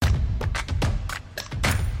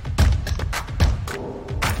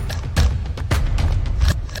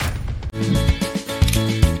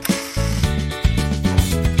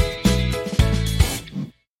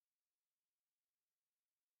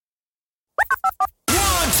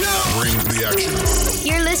reactions.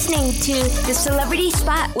 You're listening to The Celebrity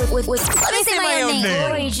Spot with let me say my own name,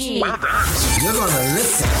 Lori G. You're gonna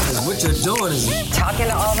listen, because what you're doing is talking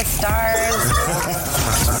to all the stars.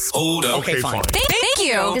 Hold up. Okay, fine. Thank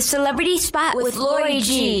you. The Celebrity Spot with Lori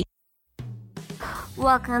G.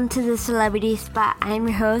 Welcome to The Celebrity Spot. I'm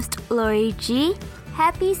your host, Lori G.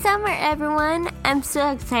 Happy summer, everyone. I'm so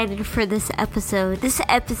excited for this episode. This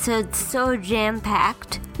episode's so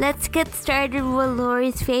jam-packed. Let's get started with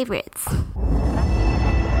Lori's favorites.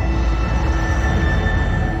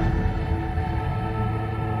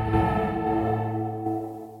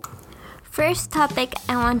 First topic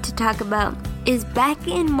I want to talk about is back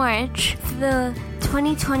in March, the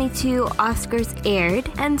 2022 Oscars aired.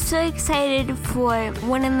 I'm so excited for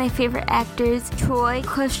one of my favorite actors, Troy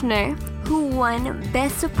Kushner, who won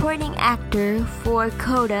Best Supporting Actor for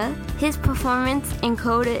Coda. His performance in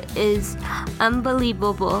Coda is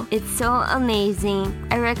unbelievable. It's so amazing.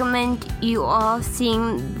 I recommend you all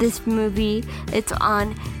seeing this movie. It's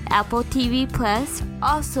on Apple TV+.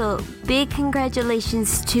 Also, big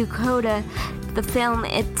congratulations to Coda, the film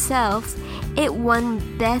itself. It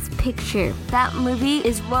won Best Picture. That movie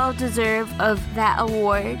is well deserved of that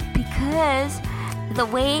award because the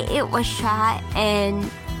way it was shot, and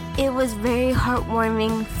it was very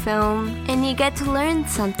heartwarming film, and you get to learn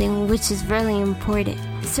something, which is really important.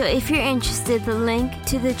 So if you're interested, the link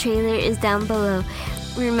to the trailer is down below.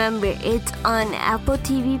 Remember, it's on Apple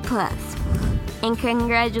TV+. And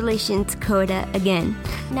congratulations, Coda, again.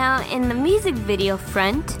 Now, in the music video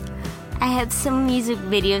front, I have some music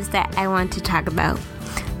videos that I want to talk about.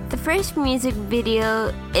 The first music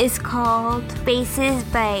video is called Spaces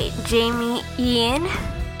by Jamie Ian.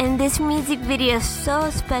 And this music video is so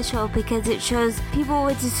special because it shows people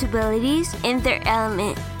with disabilities in their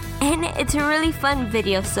element. And it's a really fun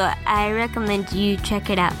video, so I recommend you check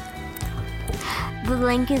it out. The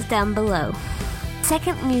link is down below.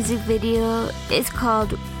 Second music video is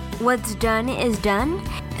called What's Done Is Done,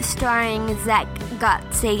 starring Zach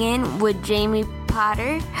Gottsagen with Jamie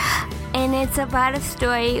Potter. And it's about a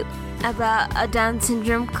story about a Down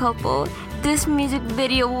syndrome couple. This music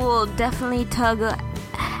video will definitely tug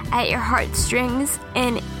at your heartstrings,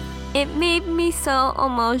 and it made me so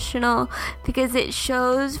emotional because it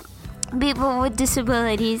shows people with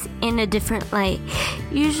disabilities in a different light.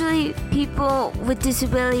 Usually people with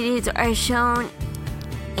disabilities are shown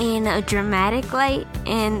in a dramatic light,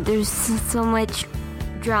 and there's so much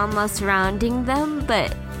drama surrounding them,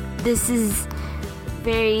 but this is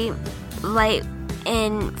very light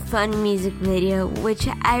and fun music video, which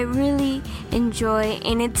I really enjoy,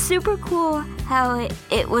 and it's super cool how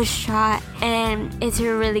it was shot, and it's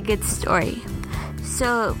a really good story.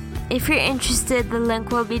 So if you're interested, the link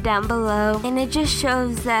will be down below, and it just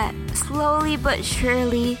shows that slowly but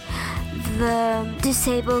surely the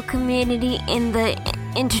disabled community in the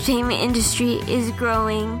entertainment industry is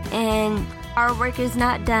growing, and our work is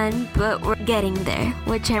not done, but we're getting there,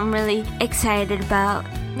 which I'm really excited about.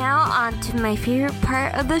 Now on to my favorite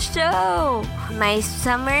part of the show, my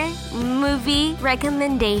summer movie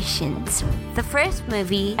recommendations. The first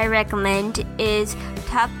movie I recommend is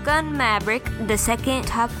Top Gun Maverick, the second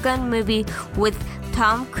Top Gun movie with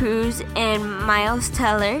Tom Cruise and Miles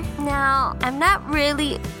Teller. Now, I'm not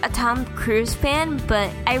really a Tom Cruise fan, but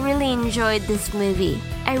I really enjoyed this movie.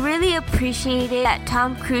 I really appreciated that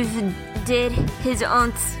Tom Cruise did his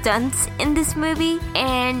own stunts in this movie,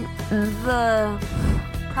 and the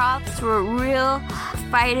props were real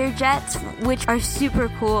fighter jets, which are super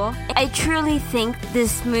cool. I truly think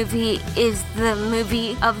this movie is the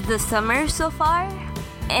movie of the summer so far,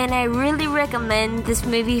 and I really recommend this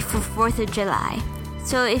movie for 4th of July.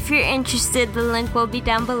 So if you're interested, the link will be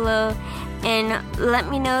down below, and let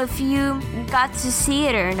me know if you got to see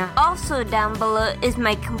it or not. Also down below is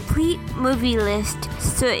my complete movie list,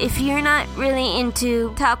 so if you're not really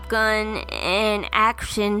into Top Gun and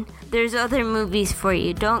action, there's other movies for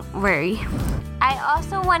you, don't worry. I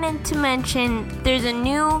also wanted to mention there's a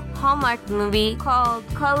new Hallmark movie called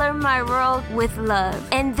Color My World with Love,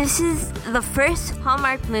 and this is the first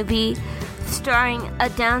Hallmark movie starring a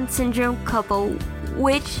Down syndrome couple,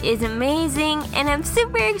 which is amazing, and I'm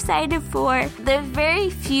super excited for. There's very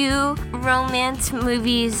few romance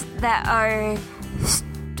movies that are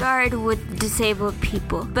starred with disabled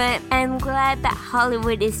people, but I'm glad that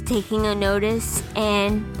Hollywood is taking a notice,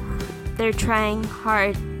 and they're trying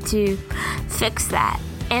hard to fix that.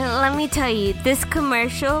 And let me tell you, this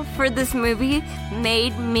commercial for this movie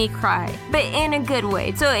made me cry, but in a good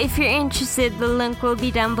way. So if you're interested, the link will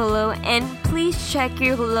be down below, and please check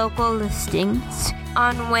your local listings.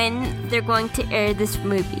 on when they're going to air this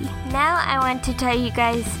movie. Now I want to tell you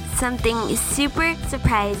guys something super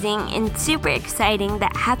surprising and super exciting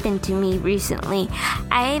that happened to me recently.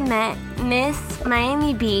 I met Miss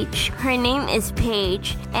Miami Beach. Her name is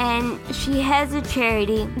Paige, and she has a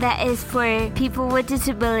charity that is for people with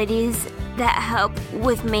disabilities that help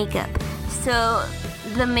with makeup. So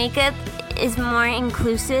the makeup is more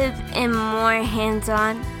inclusive and more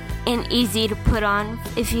hands-on and easy to put on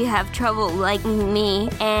if you have trouble like me.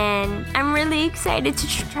 And I'm really excited to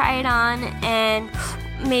try it on, and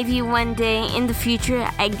maybe one day in the future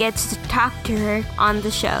I get to talk to her on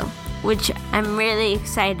the show, which I'm really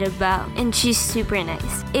excited about, and she's super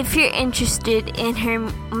nice. If you're interested in her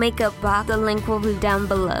makeup box, the link will be down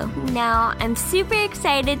below. Now, I'm super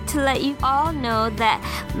excited to let you all know that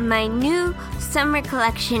my new summer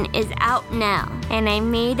collection is out now, and I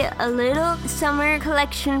made a little summer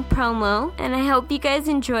collection promo, and I hope you guys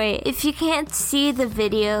enjoy it. If you can't see the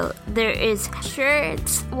video, there is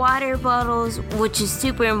shirts, water bottles, which is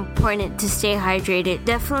super important to stay hydrated,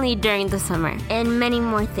 definitely during the summer, and many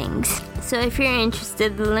more things. So if you're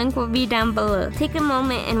interested, the link will be down below. Take a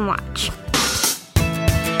moment and watch.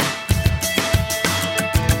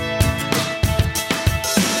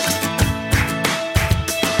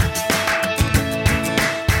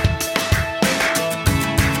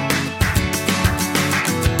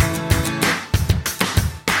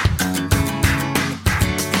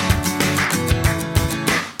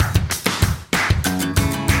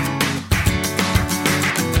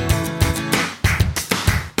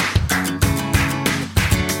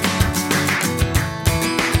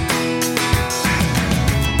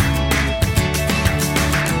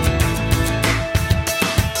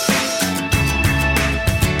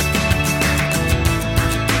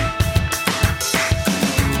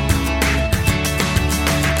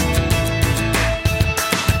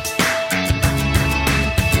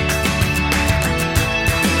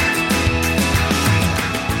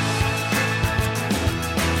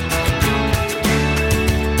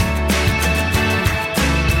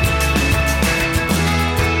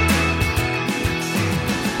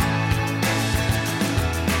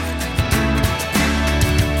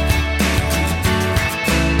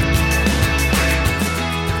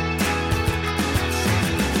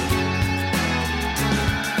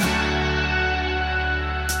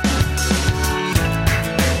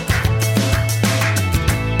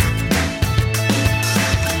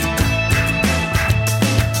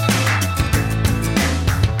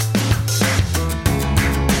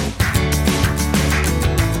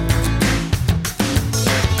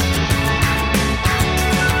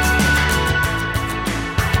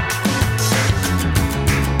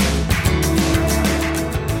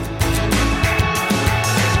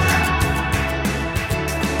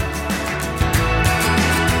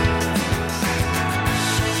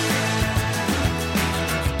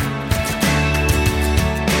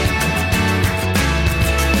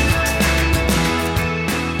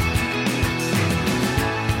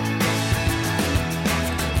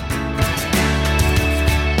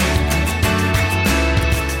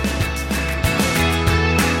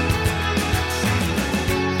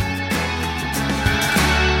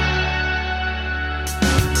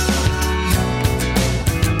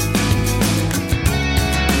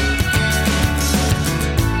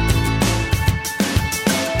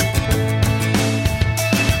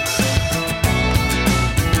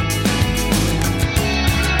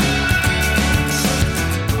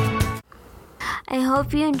 I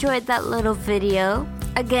hope you enjoyed that little video.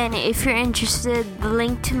 Again, if you're interested, the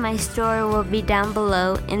link to my store will be down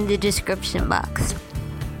below in the description box.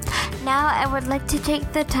 Now I would like to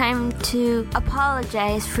take the time to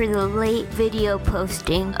apologize for the late video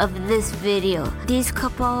posting of this video. These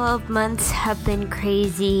couple of months have been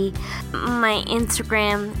crazy. My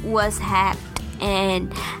Instagram was hacked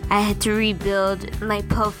and I had to rebuild my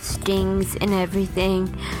postings and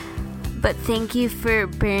everything. But thank you for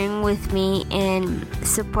bearing with me and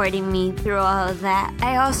supporting me through all of that.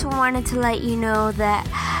 I also wanted to let you know that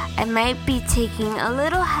I might be taking a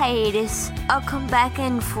little hiatus. I'll come back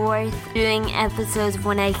and forth doing episodes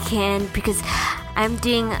when I can because I'm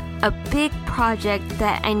doing a big project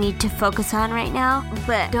that I need to focus on right now.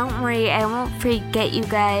 But don't worry, I won't forget you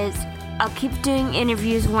guys. I'll keep doing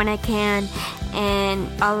interviews when I can, and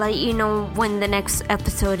I'll let you know when the next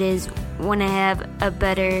episode is, when I have a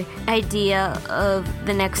better idea of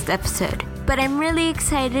the next episode. But I'm really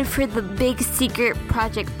excited for the big secret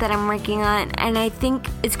project that I'm working on, and I think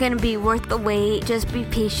it's going to be worth the wait. Just be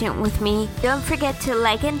patient with me. Don't forget to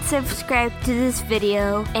like and subscribe to this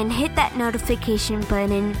video and hit that notification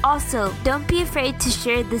button. Also, don't be afraid to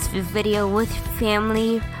share this video with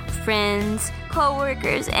family, friends,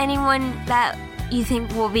 co-workers, anyone that you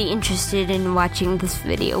think will be interested in watching this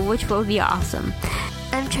video, which will be awesome.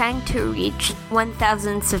 I'm trying to reach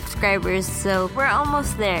 1,000 subscribers, so we're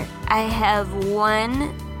almost there. I have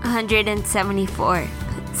 174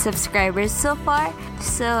 subscribers so far,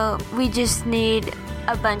 so we just need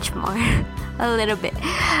a bunch more, a little bit,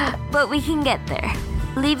 but we can get there.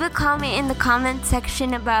 Leave a comment in the comment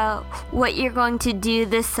section about what you're going to do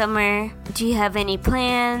this summer. Do you have any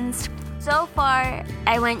plans? So far,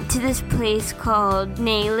 I went to this place called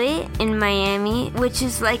Nail It in Miami, which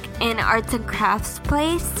is like an arts and crafts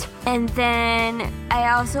place. And then I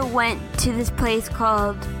also went to this place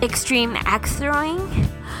called Extreme Axe Throwing,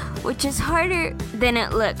 which is harder than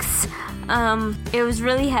it looks. It was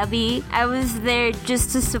really heavy. I was there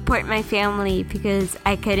just to support my family because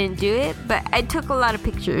I couldn't do it, but I took a lot of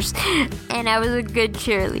pictures and I was a good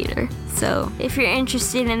cheerleader. So if you're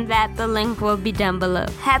interested in that, the link will be down below.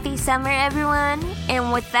 Happy summer, everyone.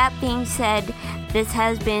 And with that being said, this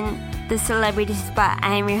has been The Celebrity Spot.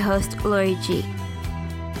 I am your host, Lori G.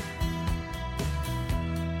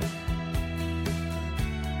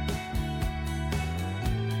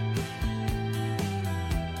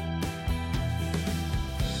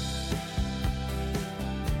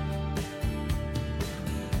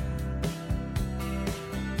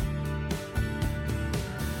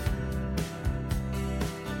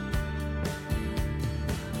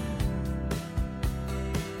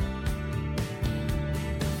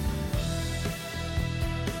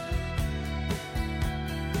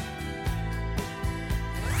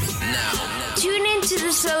 Tune into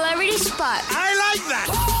The Celebrity Spot. I like that.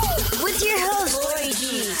 With your host, Lori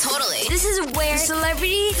G. Totally. This is where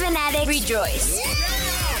celebrity fanatics rejoice.